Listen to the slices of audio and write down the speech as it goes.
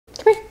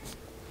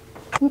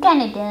I'm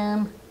kinda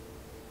dumb.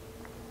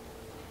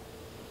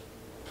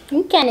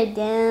 You kinda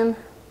dumb.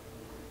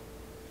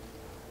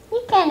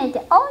 You kinda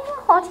dumb. Oh, you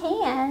hot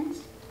hands.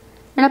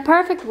 In a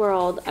perfect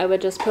world, I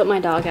would just put my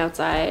dog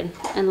outside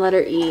and let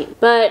her eat.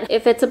 But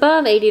if it's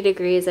above 80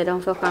 degrees, I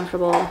don't feel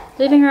comfortable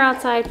leaving her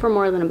outside for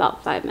more than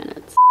about 5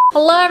 minutes.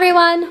 Hello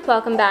everyone,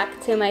 welcome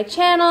back to my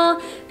channel.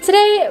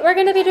 Today we're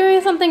gonna be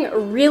doing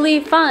something really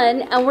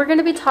fun and we're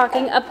gonna be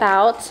talking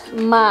about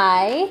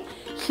my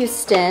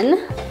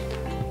Houston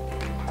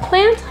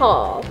plant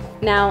haul.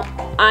 Now,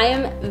 I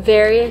am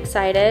very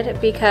excited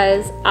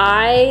because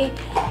I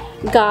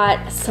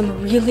got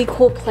some really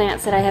cool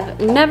plants that I have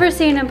never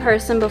seen in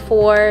person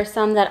before,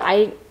 some that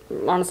I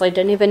honestly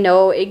didn't even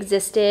know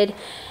existed.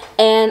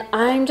 And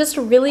I'm just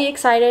really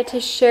excited to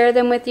share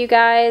them with you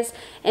guys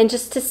and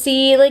just to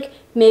see like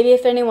maybe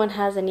if anyone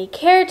has any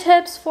care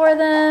tips for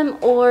them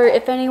or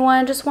if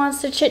anyone just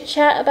wants to chit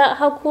chat about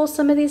how cool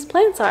some of these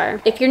plants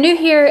are. If you're new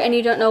here and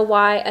you don't know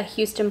why a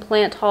Houston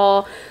plant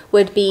haul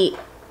would be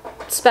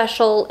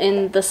special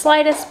in the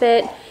slightest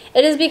bit,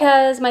 it is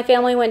because my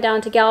family went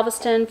down to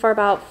Galveston for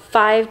about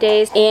 5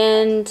 days,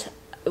 and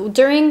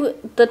during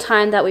the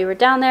time that we were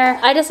down there,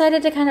 I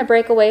decided to kind of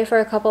break away for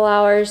a couple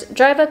hours,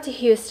 drive up to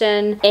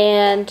Houston,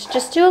 and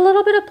just do a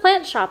little bit of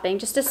plant shopping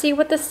just to see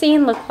what the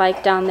scene looked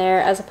like down there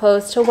as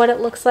opposed to what it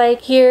looks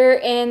like here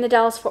in the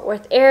Dallas-Fort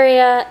Worth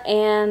area.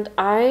 And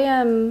I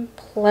am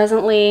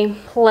pleasantly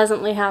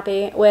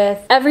happy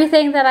with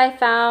everything that I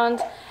found.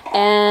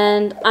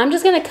 And I'm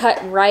just gonna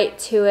cut right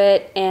to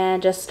it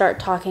and just start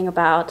talking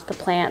about the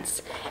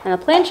plants and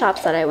the plant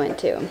shops that I went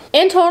to.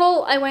 In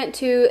total, I went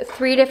to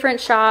 3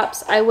 different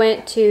shops. I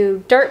went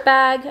to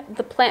Dirtbag,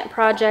 the Plant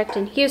Project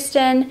in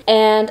Houston,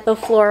 and the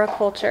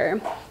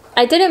Floriculture.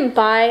 I didn't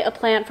buy a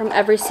plant from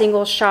every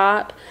single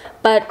shop,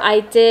 but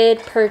I did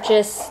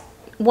purchase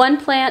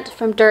 1 plant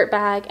from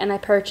Dirtbag and I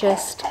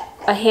purchased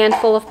a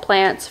handful of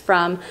plants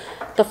from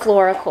the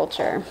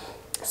Floriculture.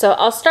 So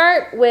I'll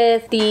start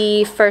with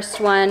the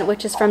first one,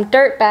 which is from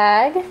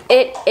Dirtbag.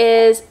 It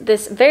is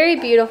this very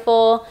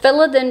beautiful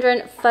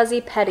philodendron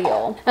fuzzy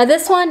petiole. Now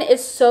this one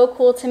is so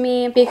cool to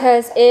me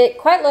because it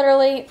quite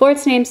literally, for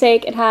its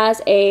namesake, it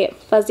has a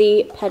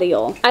fuzzy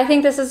petiole. I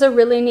think this is a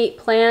really neat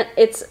plant.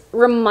 It's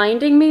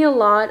reminding me a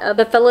lot of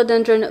the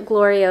philodendron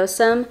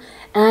gloriosum,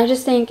 and I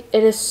just think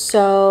it is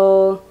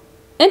so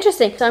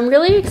interesting. So I'm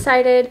really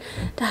excited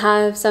to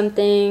have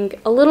something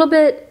a little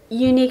bit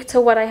unique to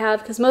what I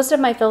have because most of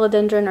my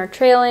philodendron are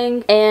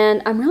trailing,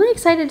 and I'm really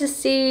excited to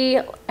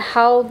see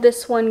how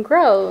this one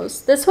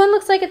grows. This one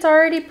looks like it's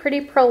already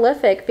pretty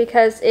prolific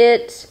because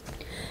it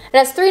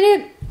has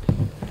 3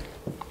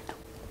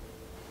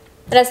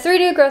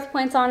 new growth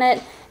points on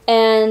it,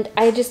 and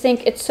I just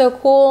think it's so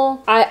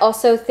cool. I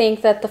also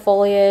think that the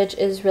foliage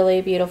is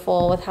really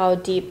beautiful with how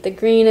deep the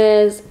green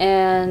is,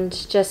 and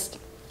just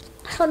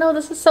I don't know,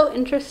 this is so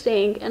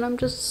interesting, and I'm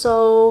just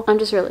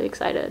really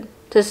excited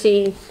to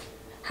see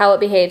how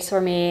it behaves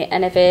for me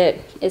and if it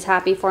is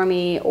happy for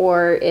me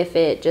or if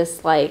it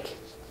just like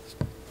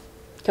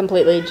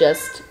completely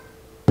just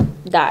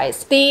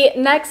dies. The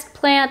next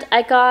plant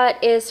I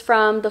got is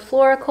from the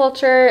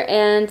Floriculture,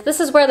 and this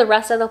is where the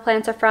rest of the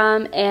plants are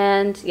from,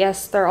 and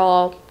yes, they're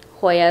all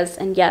Hoyas,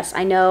 and yes,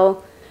 I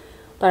know,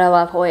 but I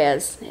love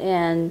Hoyas,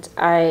 and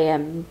I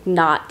am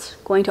not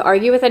going to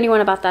argue with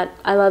anyone about that.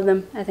 I love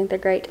them. I think they're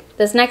great.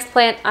 This next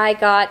plant I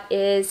got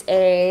is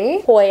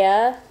a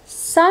Hoya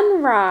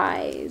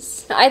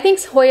Sunrise. Now, I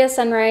think Hoya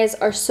Sunrise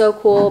are so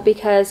cool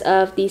because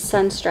of the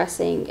sun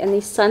stressing, and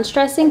the sun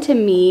stressing to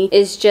me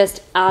is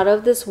just out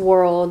of this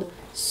world,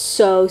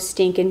 so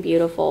stinking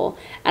beautiful.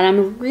 And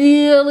I'm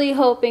really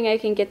hoping I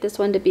can get this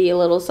one to be a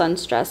little sun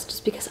stressed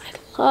just because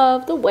I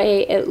love the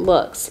way it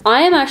looks.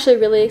 I am actually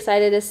really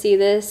excited to see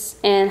this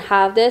and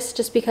have this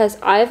just because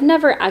I've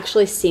never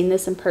actually seen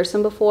this in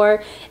person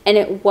before, and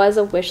it was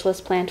a wish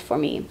list plant for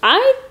me.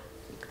 I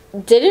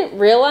didn't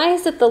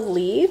realize that the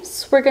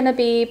leaves were gonna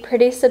be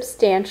pretty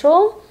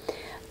substantial,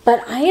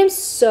 but I am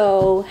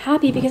so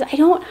happy because I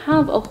don't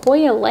have a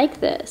Hoya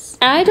like this.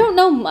 And I don't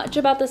know much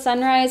about the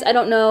Sunrise. I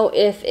don't know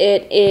if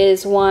it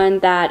is one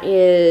that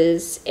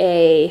is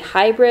a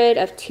hybrid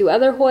of 2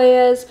 other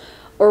Hoyas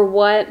or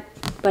what,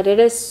 but it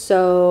is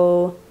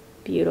so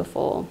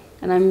beautiful.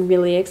 And I'm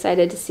really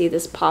excited to see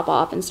this pop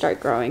off and start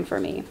growing for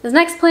me. This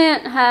next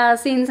plant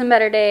has seen some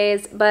better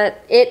days,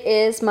 but it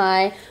is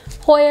my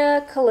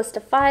Hoya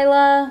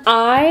callistophylla.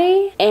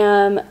 I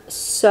am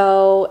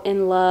so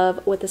in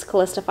love with this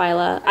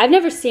callistophylla. I've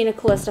never seen a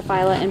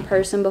callistophylla in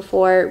person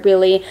before,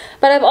 really,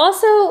 but I've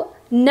also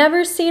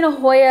never seen a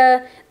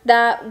Hoya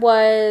that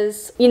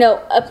was, you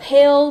know, a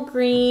pale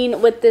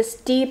green with this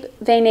deep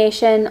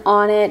veination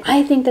on it.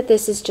 I think that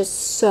this is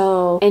just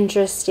so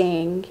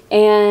interesting,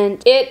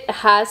 and it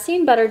has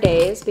seen better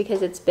days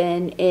because it's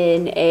been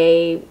in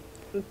a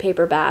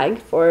paper bag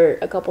for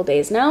a couple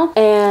days now,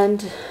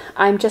 and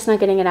I'm just not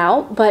getting it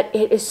out, but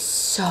it is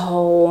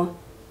so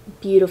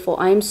beautiful.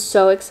 I'm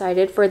so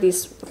excited for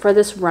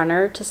this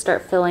runner to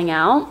start filling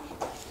out,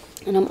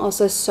 and I'm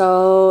also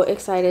so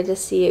excited to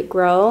see it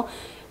grow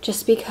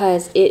just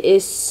because it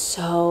is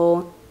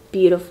so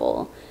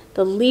beautiful.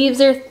 The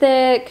leaves are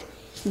thick,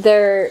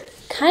 they're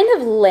kind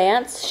of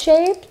lance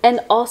shaped, and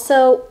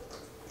also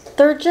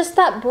they're just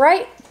that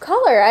bright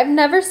color. I've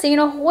never seen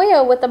a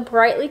Hoya with a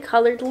brightly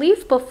colored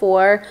leaf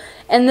before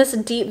and this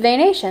deep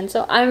veination.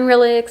 So I'm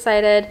really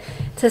excited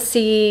to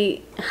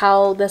see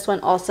how this one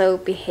also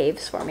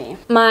behaves for me.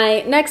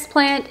 My next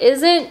plant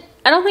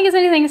I don't think it's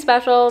anything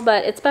special,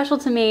 but it's special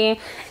to me,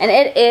 and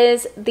it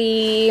is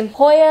the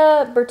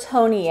Hoya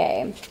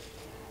burtoniae.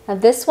 Now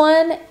this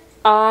one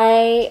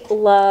I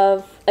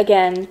love,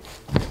 again,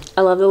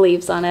 I love the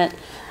leaves on it.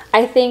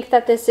 I think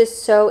that this is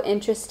so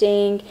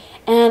interesting,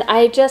 and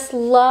I just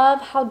love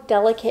how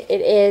delicate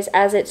it is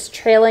as it's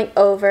trailing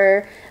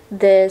over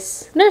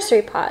this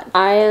nursery pot.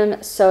 I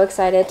am so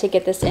excited to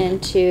get this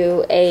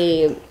into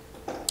a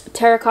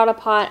terracotta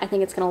pot. I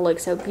think it's gonna look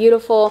so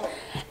beautiful,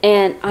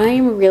 and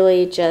I'm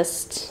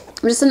just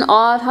in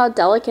awe of how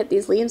delicate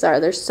these leaves are.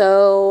 They're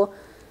so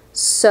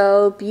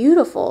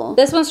beautiful.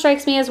 This one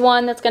strikes me as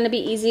one that's gonna be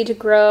easy to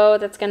grow,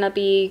 that's gonna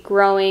be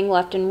growing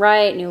left and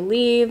right, new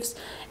leaves,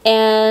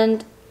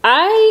 and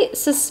I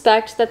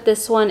suspect that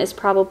this one is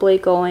probably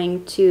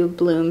going to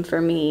bloom for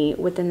me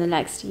within the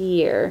next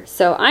year.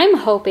 So I'm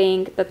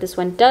hoping that this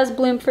one does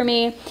bloom for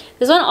me.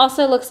 This one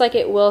also looks like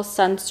it will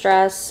sun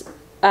stress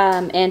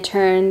and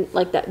turn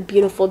like that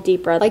beautiful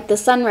deep red like the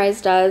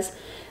sunrise does.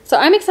 So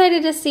I'm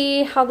excited to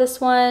see how this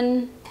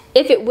one,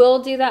 if it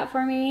will do that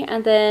for me,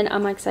 and then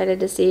I'm excited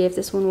to see if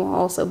this one will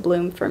also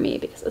bloom for me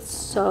because it's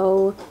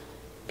so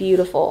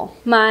beautiful.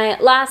 My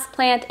last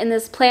plant in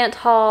this plant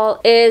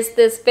haul is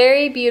this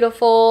very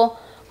beautiful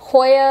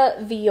Hoya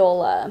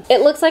viola.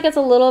 It looks like it's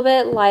a little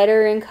bit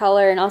lighter in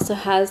color and also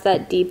has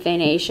that deep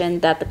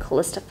veination that the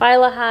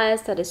callistophylla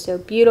has that is so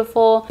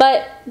beautiful.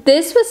 But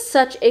this was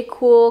such a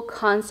cool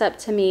concept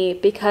to me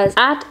because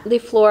at the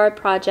Flora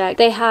project,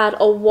 they had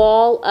a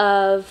wall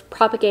of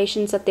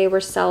propagations that they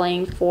were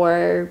selling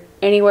for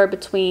anywhere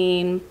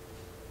between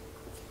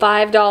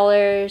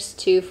 $5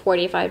 to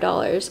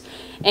 $45,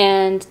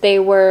 and they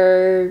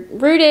were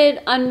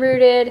rooted,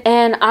 unrooted,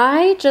 and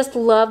I just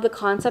love the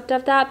concept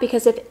of that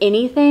because if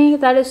anything,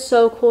 that is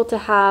so cool to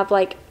have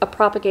like a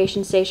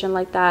propagation station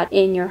like that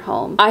in your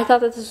home. I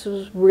thought that this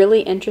was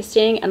really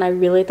interesting, and I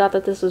really thought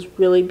that this was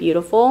really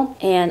beautiful,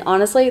 and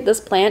honestly, this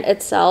plant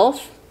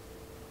itself,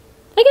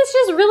 like, it's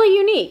just really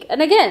unique.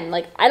 And again,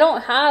 like, I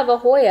don't have a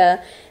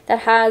Hoya that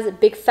has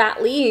big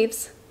fat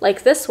leaves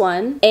like this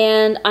one,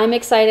 and I'm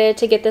excited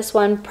to get this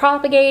one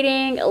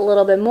propagating a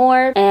little bit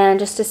more and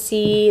just to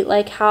see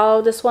like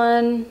how this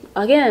one,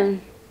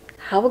 again,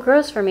 how it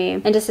grows for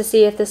me, and just to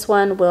see if this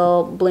one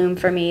will bloom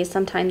for me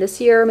sometime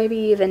this year or maybe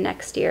even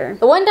next year.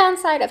 The one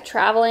downside of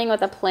traveling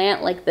with a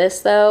plant like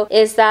this though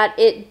is that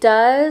it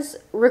does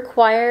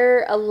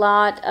require a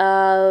lot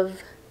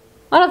of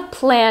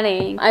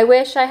planning. I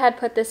wish I had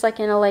put this like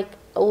in a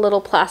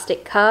little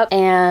plastic cup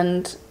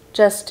and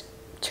just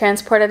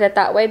transported it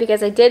that way,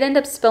 because I did end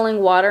up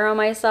spilling water on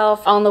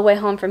myself on the way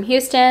home from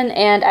Houston,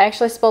 and I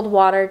actually spilled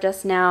water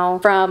just now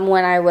from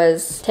when I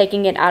was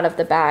taking it out of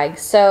the bag.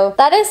 So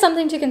that is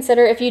something to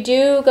consider if you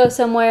do go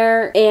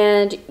somewhere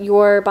and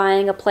you're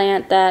buying a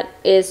plant that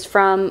is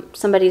from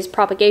somebody's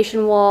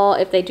propagation wall.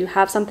 If they do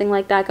have something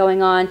like that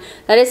going on,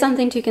 that is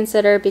something to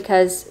consider,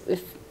 because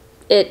if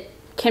it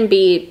can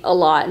be a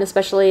lot, and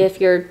especially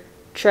if you're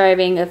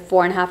driving a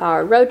 4.5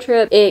 hour road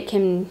trip, it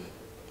can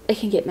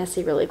get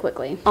messy really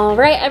quickly. All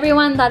right,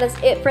 everyone, that is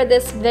it for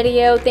this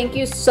video. Thank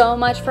you so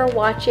much for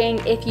watching.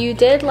 If you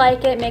did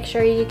like it, make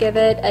sure you give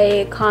it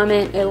a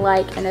comment, a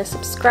like, and a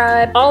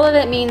subscribe. All of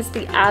it means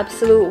the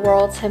absolute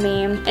world to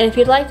me. And if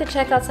you'd like to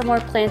check out some more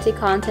planty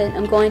content,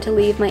 I'm going to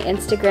leave my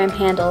Instagram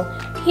handle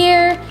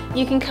here.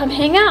 You can come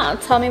hang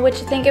out, tell me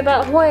what you think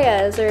about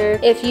Hoyas,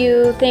 or if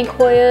you think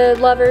Hoya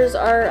lovers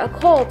are a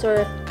cult, or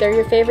if they're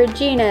your favorite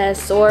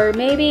genus, or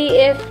maybe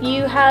if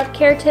you have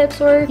care tips,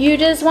 or you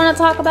just want to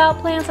talk about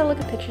plants or look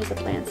at pictures of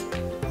plants.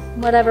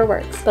 Whatever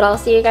works. But I'll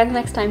see you guys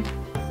next time.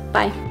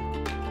 Bye.